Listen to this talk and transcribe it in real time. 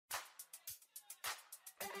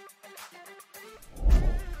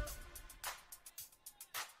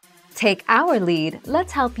Take our lead,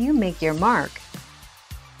 let's help you make your mark.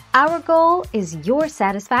 Our goal is your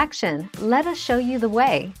satisfaction. Let us show you the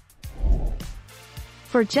way.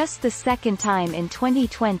 For just the second time in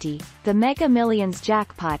 2020, the Mega Millions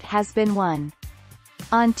jackpot has been won.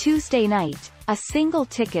 On Tuesday night, a single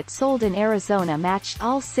ticket sold in Arizona matched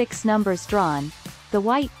all 6 numbers drawn. The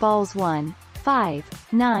white balls 1, 5,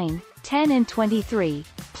 9, 10 and 23,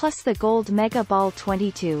 plus the gold Mega Ball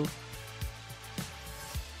 22.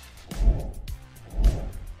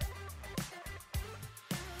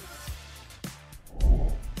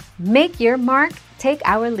 Make your mark, take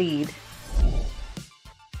our lead.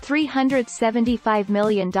 $375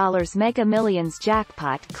 million Mega Millions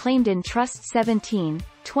jackpot claimed in Trust.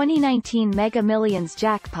 2019 Mega Millions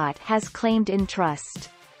jackpot has claimed in Trust.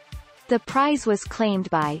 The prize was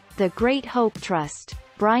claimed by the Great Hope Trust,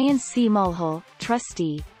 Brian C. Mulhall,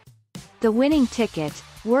 trustee. The winning ticket,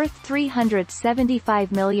 worth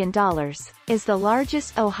 $375 million, is the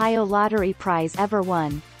largest Ohio lottery prize ever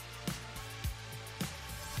won.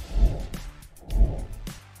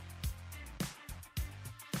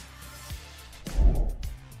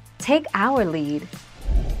 Take our lead.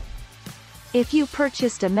 If you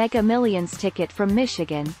purchased a Mega Millions ticket from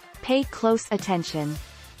Michigan, pay close attention.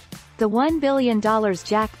 The $1 billion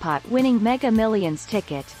jackpot winning Mega Millions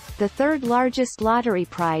ticket, the third largest lottery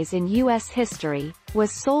prize in U.S. history,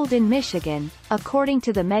 was sold in Michigan, according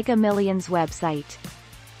to the Mega Millions website.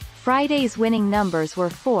 Friday's winning numbers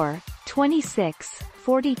were 4, 26,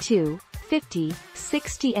 42, 50,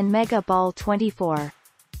 60 and Mega Ball 24.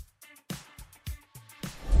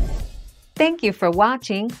 Thank you for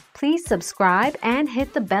watching. Please subscribe and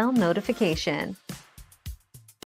hit the bell notification.